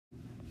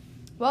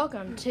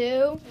Welcome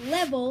to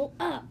Level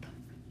Up.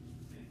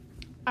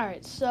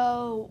 Alright,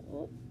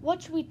 so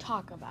what should we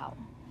talk about?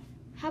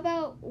 How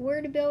about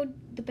where to build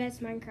the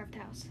best Minecraft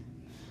house?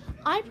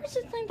 I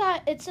personally think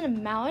that it's in a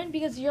mountain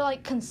because you're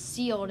like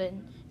concealed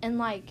and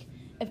like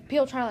if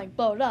people try to like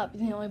blow it up,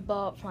 you can only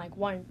blow up from like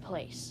one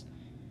place.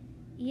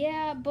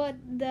 Yeah, but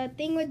the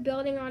thing with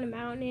building on a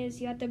mountain is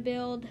you have to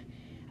build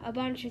a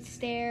bunch of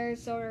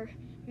stairs or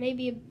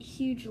maybe a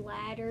huge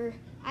ladder.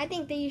 I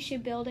think that you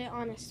should build it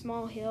on a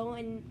small hill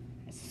and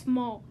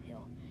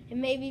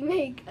maybe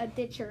make a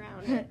ditch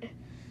around it.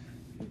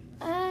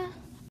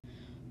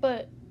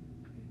 But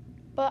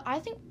I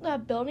think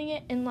that building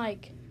it in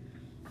like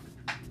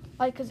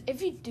cuz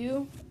if you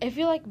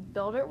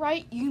build it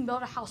right, you can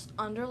build a house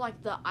under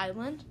like the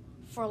island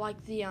for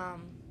like the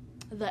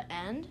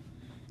end.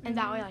 And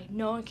that way, like,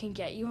 no one can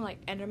get you, and,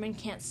 like, Enderman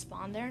can't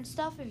spawn there and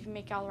stuff if you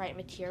make all the right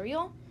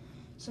material.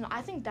 So,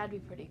 I think that'd be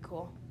pretty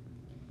cool.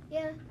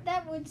 Yeah,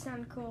 that would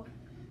sound cool.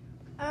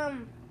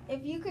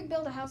 If you could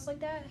build a house like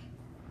that,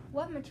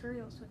 what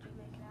materials would you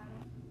make it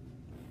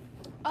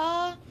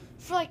out of?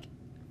 For,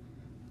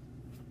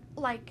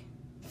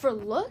 for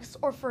looks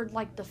or for,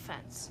 like,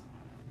 defense?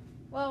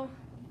 Well,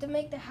 to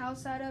make the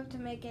house out of, to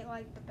make it,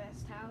 like, the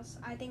best house,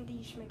 I think that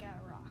you should make it out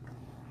of rock.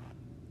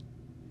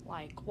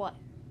 Like what?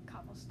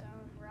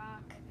 Cobblestone,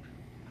 rock,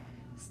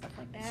 stuff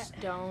like that.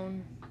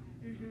 Stone.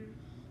 Mhm.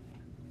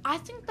 I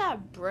think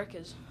that brick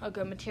is a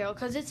good material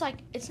because it's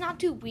not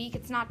too weak,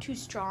 it's not too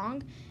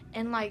strong,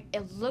 and like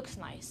it looks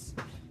nice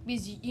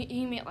because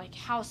you make like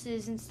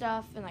houses and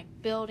stuff and like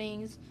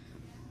buildings.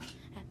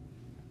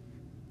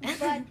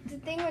 But the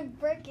thing with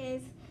brick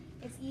is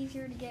it's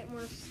easier to get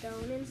more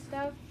stone and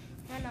stuff.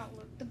 Might not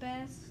look the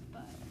best,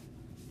 but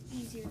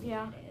easier to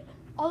get it.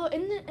 Although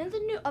in the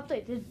new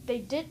update, they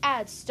did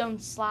add stone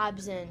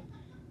slabs and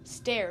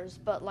stairs,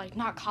 but like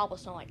not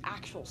cobblestone, like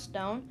actual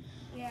stone.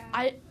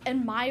 Yeah.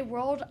 In my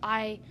world,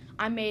 I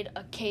made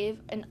a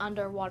cave, an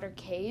underwater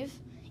cave,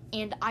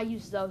 and I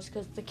used those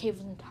because the cave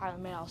was entirely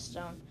made out of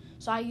stone.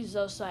 So I used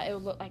those so that it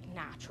would look like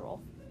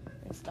natural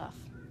and stuff.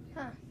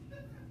 Huh.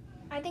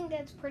 I think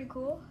that's pretty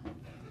cool,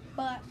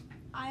 but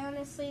I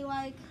honestly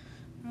like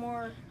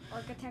more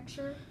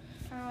architecture,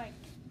 kind of like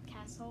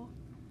castle.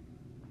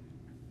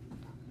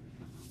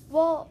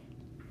 Well,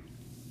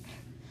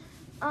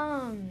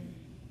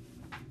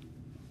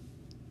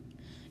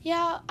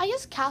 yeah, I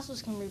guess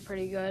castles can be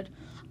pretty good.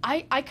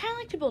 I kind of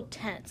like to build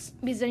tents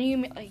because then you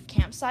make like a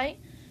campsite,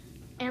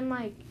 and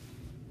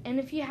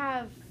if you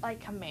have like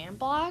command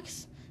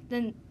blocks,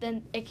 then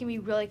it can be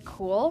really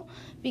cool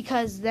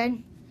because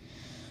then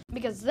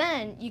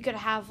you could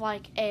have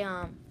like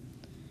a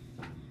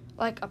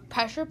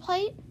pressure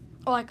plate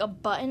or like a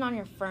button on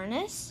your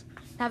furnace,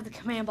 and have the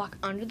command block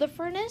under the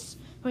furnace.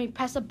 When you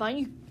press a button,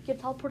 you get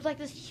teleported to like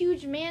this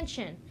huge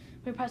mansion.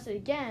 When you press it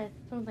again,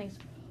 someone thinks,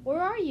 "Where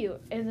are you?"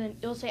 And then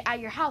it'll say at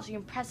your house. You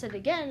can press it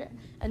again,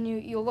 and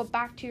you'll go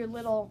back to your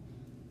little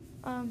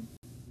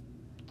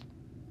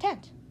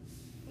tent.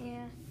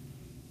 Yeah.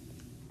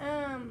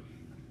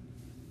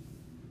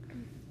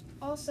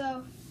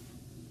 Also,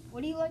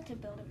 what do you like to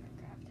build in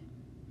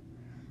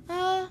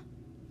Minecraft?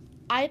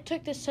 I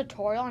took this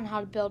tutorial on how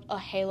to build a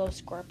Halo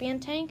Scorpion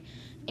tank,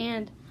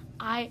 and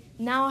I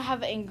now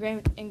have it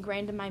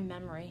ingrained in my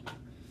memory.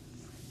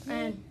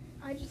 And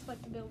I just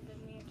like to build big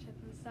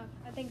mansions and stuff.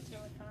 I think it's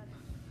really fun.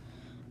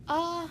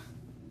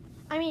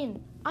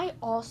 I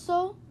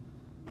also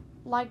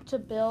like to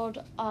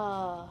build,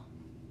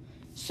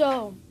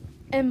 so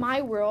in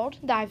my world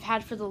that I've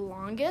had for the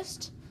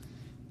longest,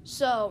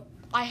 so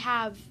I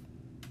have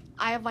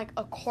like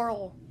a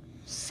coral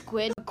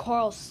squid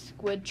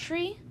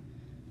tree.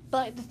 But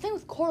like, the thing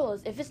with coral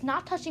is if it's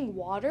not touching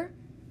water,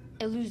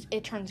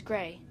 it turns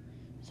gray.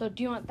 So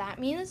do you know what that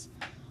means?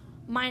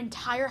 My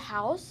entire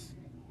house,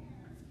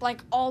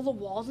 like all the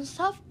walls and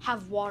stuff,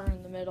 have water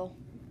in the middle.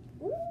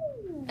 Ooh.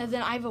 And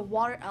then I have a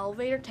water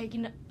elevator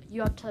taking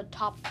you up to the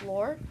top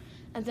floor.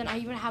 And then I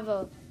even have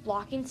a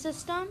locking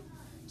system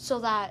so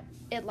that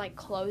it like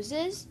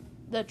closes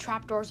the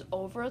trapdoors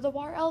over the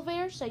water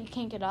elevator so you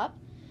can't get up.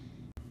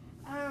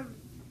 I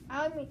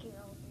like making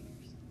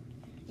elevators.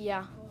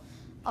 Yeah. Cool.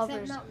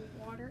 Except not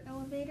water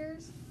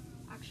elevators,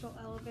 actual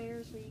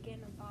elevators where you get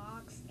in a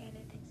box and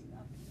it takes you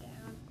up and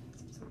down.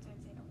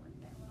 Sometimes they don't work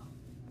that well.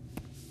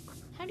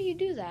 How do you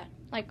do that?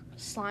 Like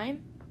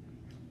slime?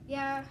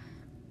 Yeah,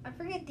 I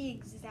forget the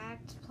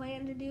exact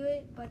plan to do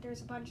it, but there's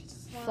a bunch of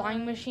slime.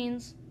 Flying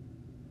machines?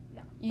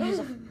 No. You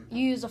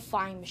use a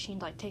flying machine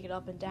to like take it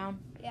up and down?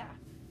 Yeah.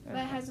 Okay.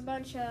 But it has a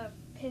bunch of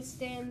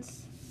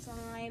pistons,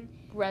 slime.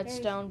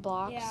 Redstone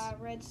blocks? Yeah,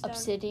 redstone.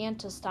 Obsidian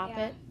to stop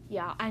it?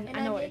 Yeah, I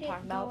know what you're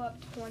talking about. I did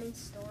it go up 20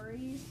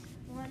 stories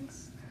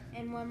once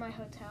in one of my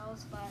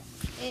hotels, but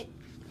it's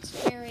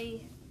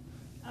very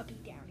uppy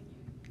downy.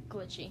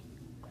 Glitchy.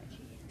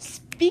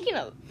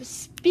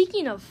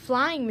 Speaking of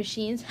flying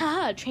machines,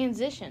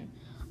 transition.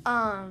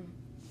 I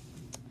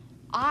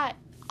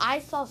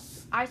saw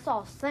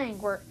a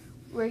thing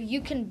where you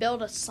can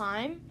build a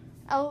slime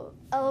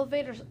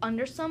elevators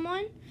under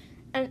someone,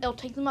 and it'll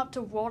take them up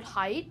to world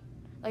height,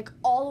 like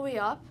all the way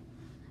up,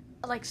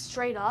 like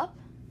straight up,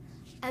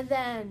 and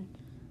then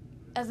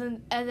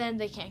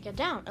they can't get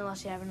down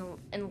unless you have an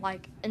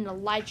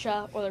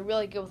Elytra, or they're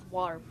really good with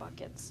water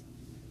buckets.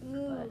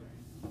 Ooh.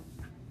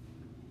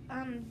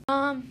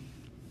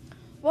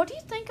 What do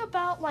you think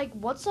about like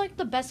what's like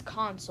the best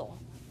console?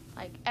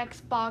 Like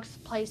Xbox,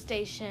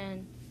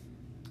 PlayStation,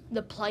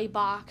 the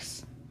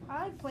Playbox,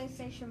 I like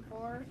PlayStation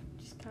 4.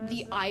 Just 'cause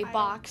the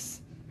iBox,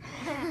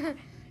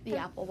 the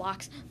Apple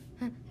box.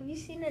 Have you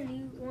seen a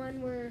new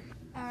one where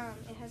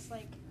it has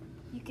like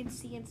you can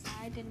see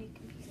inside the new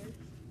computer?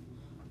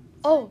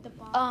 Oh, the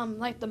box.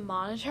 like the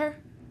monitor.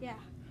 Yeah.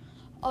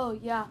 Oh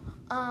yeah.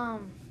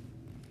 Not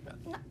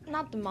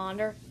the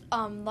monitor.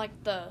 Like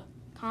the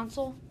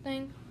console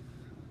thing.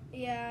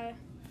 Yeah.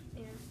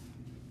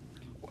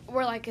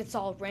 Where like it's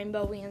all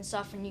rainbowy and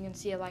stuff, and you can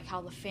see like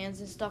how the fans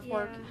and stuff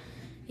work.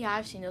 Yeah,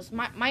 I've seen those.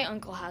 My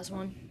uncle has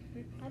one.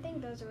 I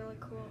think those are really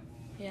cool.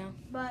 Yeah.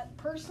 But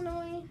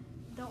personally,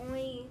 the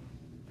only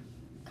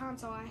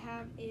console I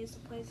have is the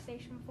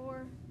PlayStation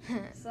 4.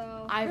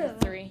 So I have a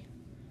 3.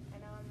 I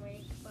know I'm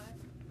weak, but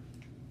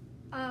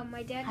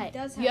my dad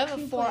does have. You have a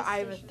two 4. I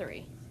have a PlayStation.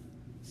 3.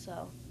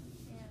 So.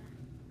 Yeah,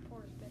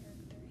 4 is better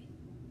than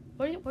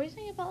 3. What do you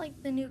think about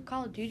like the new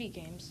Call of Duty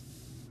games?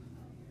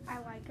 I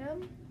like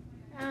them.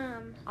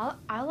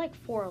 I like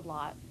 4 a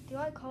lot. Do you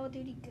like Call of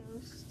Duty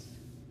Ghosts?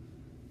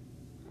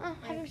 I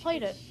haven't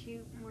played it.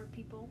 Shoot more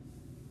people.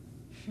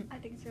 I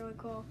think it's really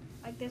cool.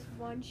 Like this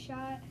one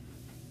shot,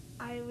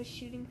 I was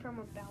shooting from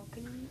a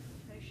balcony.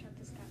 I shot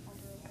this guy all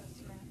the way across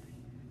the map.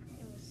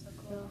 It was so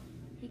cool. Cool.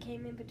 He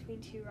came in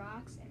between 2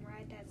 rocks, and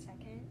right that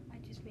second, I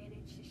just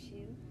managed to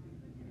shoot,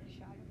 and I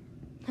shot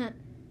him.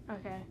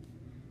 Okay.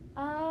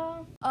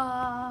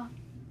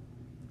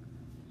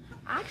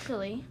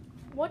 Actually,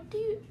 what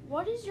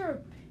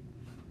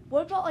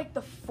about like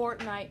the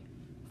Fortnite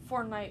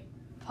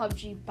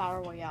PUBG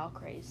Battle Royale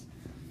craze?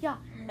 Yeah,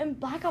 and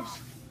Black Ops,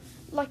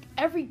 like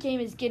every game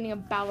is getting a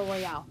Battle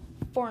Royale.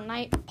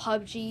 Fortnite,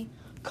 PUBG,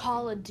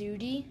 Call of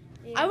Duty.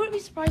 Yeah. I wouldn't be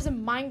surprised if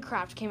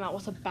Minecraft came out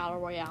with a Battle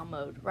Royale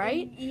mode,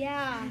 right?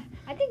 Yeah.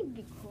 I think it'd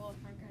be cool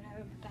if I could have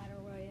a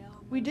Battle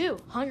Royale. We do.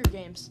 Hunger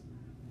Games.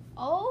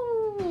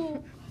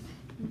 Oh!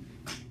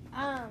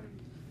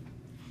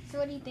 So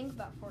what do you think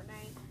about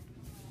Fortnite?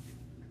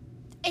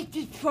 It's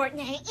just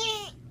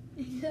Fortnite.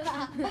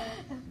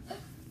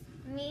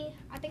 Me,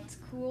 I think it's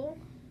cool,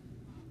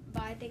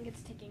 but I think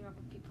it's taking over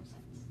people's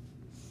heads.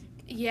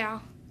 Yeah.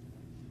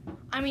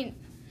 I mean,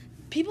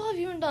 people have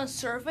even done a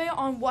survey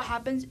on what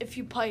happens if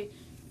you play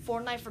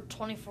Fortnite for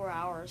 24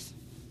 hours.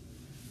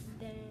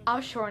 Then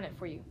I'll shorten it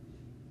for you.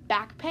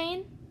 Back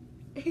pain,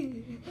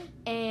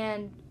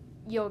 and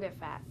you'll get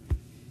fat.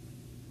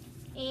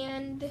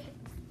 and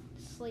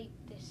sleep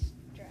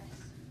distress.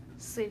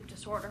 Sleep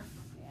disorder.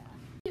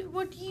 Yeah.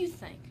 What do you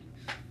think?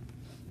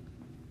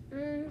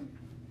 I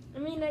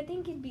mean, I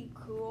think it'd be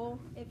cool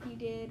if you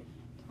did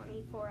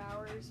 24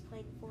 hours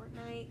playing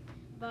Fortnite,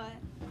 but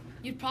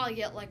You'd probably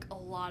get like a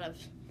lot of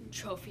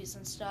trophies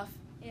and stuff.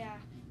 yeah.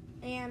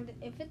 And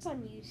if it's on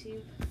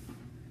YouTube,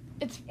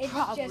 It's it's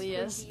probably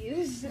just is. for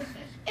views.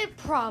 It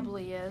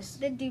probably is.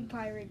 The dude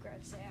probably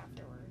regrets it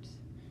afterwards.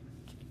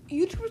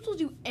 YouTubers will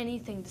do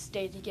anything this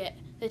day to get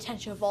the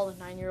attention of all the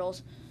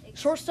 9-year-olds.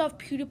 Short stuff,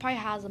 PewDiePie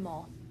has them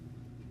all.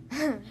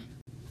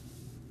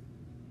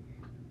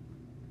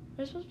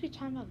 We're supposed to be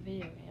talking about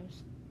video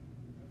games.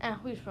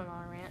 We just went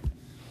on a rant.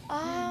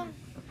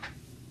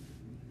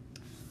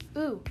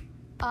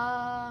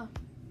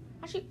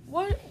 Actually,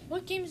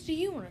 what games do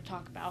you want to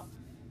talk about?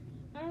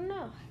 I don't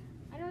know.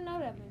 I don't know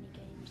that many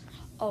games.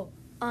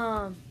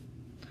 I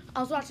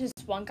was watching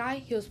this one guy.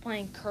 He was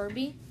playing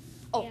Kirby.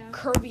 Oh, Yeah.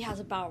 Kirby has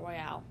a battle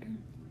royale.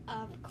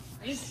 Of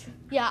course.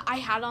 Yeah, I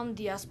had it on the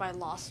DS, but I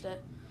lost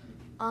it.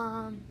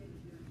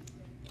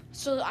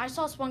 So I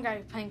saw this one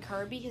guy playing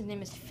Kirby. His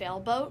name is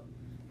Failboat.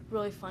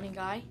 Really funny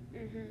guy.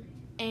 Mhm.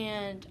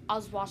 And I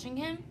was watching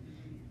him,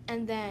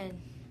 and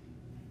then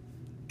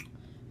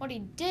what he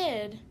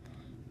did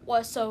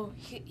was, so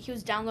he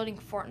was downloading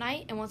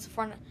Fortnite, and once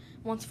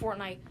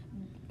Fortnite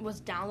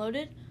was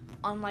downloaded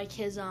on like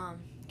his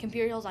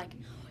computer, he was like,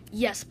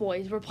 "Yes,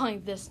 boys, we're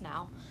playing this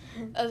now."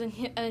 and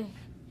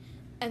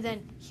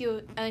then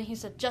he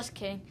said, "Just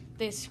kidding."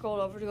 They scrolled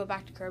over to go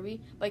back to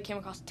Kirby, but he came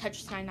across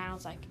Tetris 99. I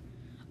was like,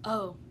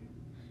 "Oh,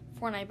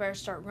 Fortnite better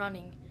start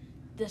running.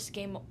 This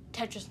game,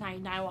 Tetris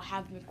 99, will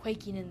have them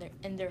quaking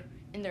in their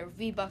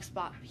V-Buck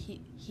spot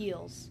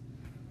heels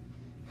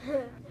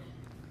or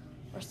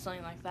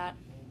something like that."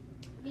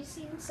 Have you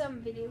seen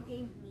some video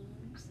game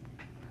memes?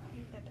 I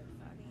think that they're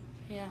funny.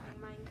 Yeah,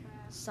 Like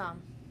Minecraft.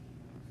 some.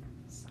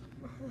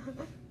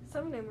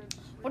 Some of them are.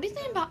 What do you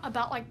think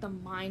about like the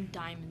Mine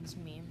Diamonds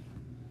meme?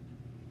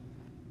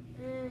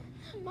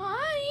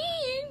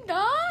 Mine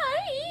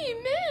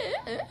Diamonds.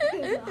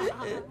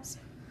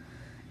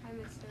 I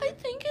missed I it.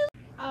 think it.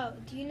 Oh,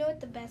 do you know what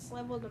the best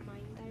level to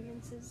mine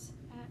diamonds is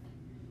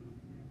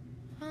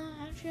at?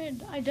 Actually,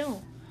 I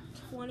don't.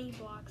 20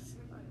 blocks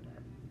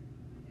under.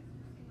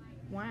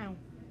 Wow.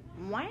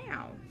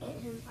 Wow.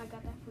 I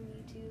got that from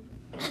YouTube.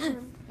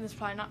 That's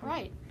probably not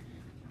right.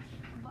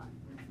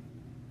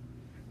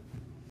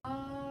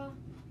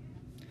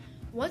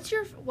 What's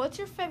your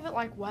favorite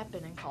like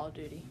weapon in Call of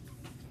Duty?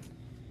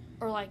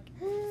 Or like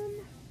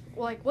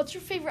what's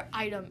your favorite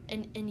item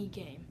in any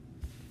game?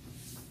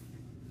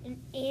 In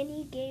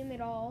any game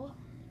at all?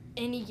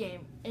 Any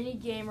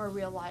game or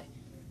real life,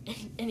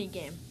 any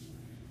game.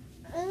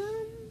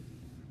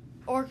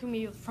 Or it can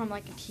be from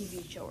like a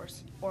TV show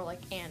or like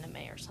anime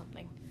or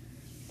something.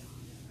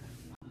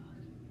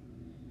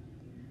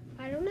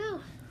 I don't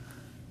know.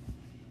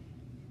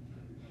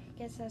 I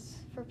guess that's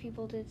for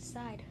people to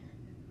decide.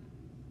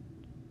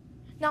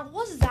 Now,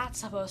 what's that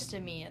supposed to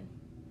mean?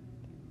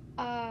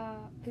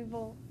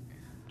 People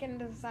can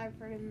decide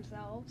for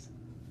themselves.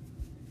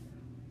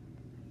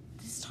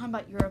 This is talking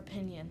about your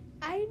opinion.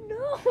 I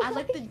know. I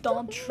like the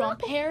Donald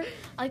Trump hair.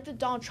 I like the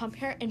Donald Trump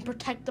hair and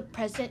protect the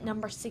president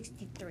number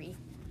 63.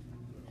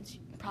 That's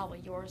probably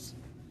yours.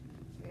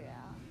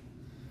 Yeah.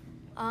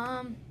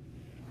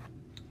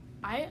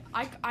 I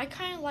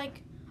kind of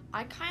like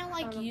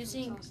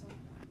using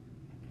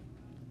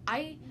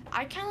I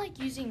kind of like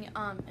using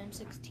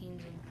M16s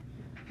and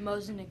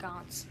Mosin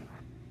Nagants.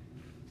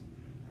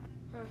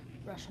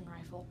 Russian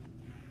rifle.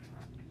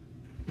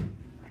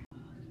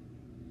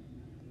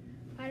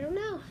 I don't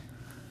know.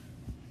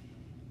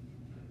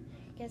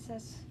 I guess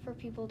that's for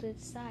people to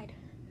decide.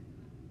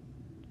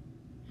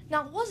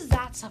 Now, what's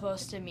that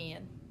supposed to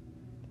mean?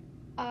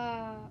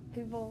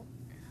 People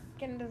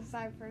can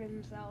decide for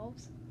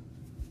themselves.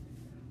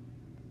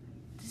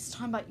 This is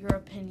talking about your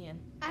opinion.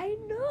 I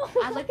know.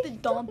 I like the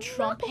Donald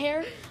Trump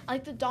hair. I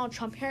like the Donald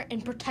Trump hair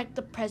and protect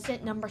the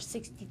president number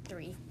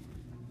 63.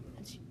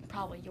 That's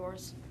probably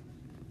yours.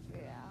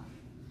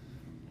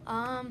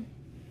 Yeah.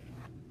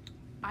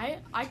 I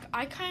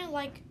kind of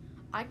like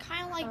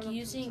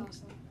using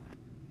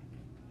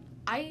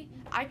I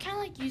kind of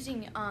like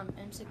using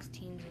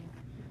M16s and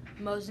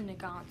Mosin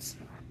Nagants.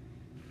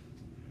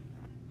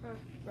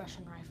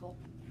 Russian rifle.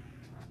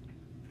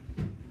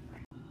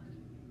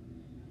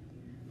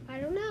 I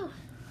don't know.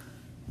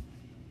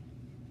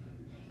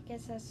 I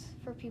guess that's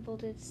for people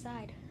to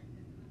decide.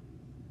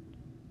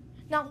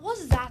 Now,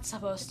 what's that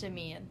supposed to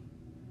mean?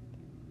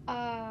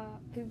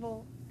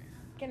 People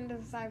can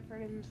decide for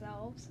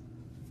themselves.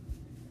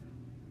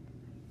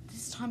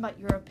 This is talking about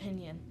your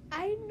opinion.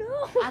 I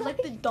know. I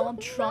like the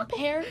Donald Trump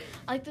hair.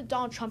 I like the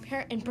Donald Trump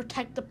hair and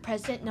protect the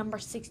president number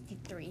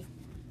 63.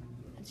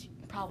 That's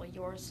probably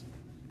yours.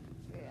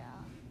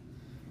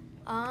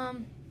 Yeah.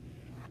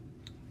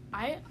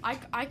 I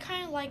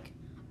kind of like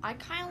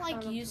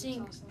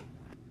using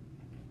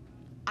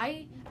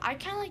I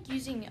kind of like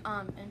using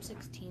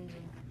M16s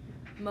and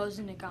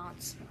Mosin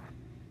Nagants.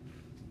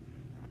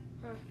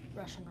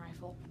 Russian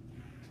rifle.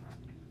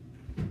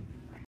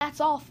 That's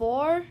all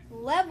for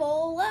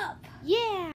Level up. yeah.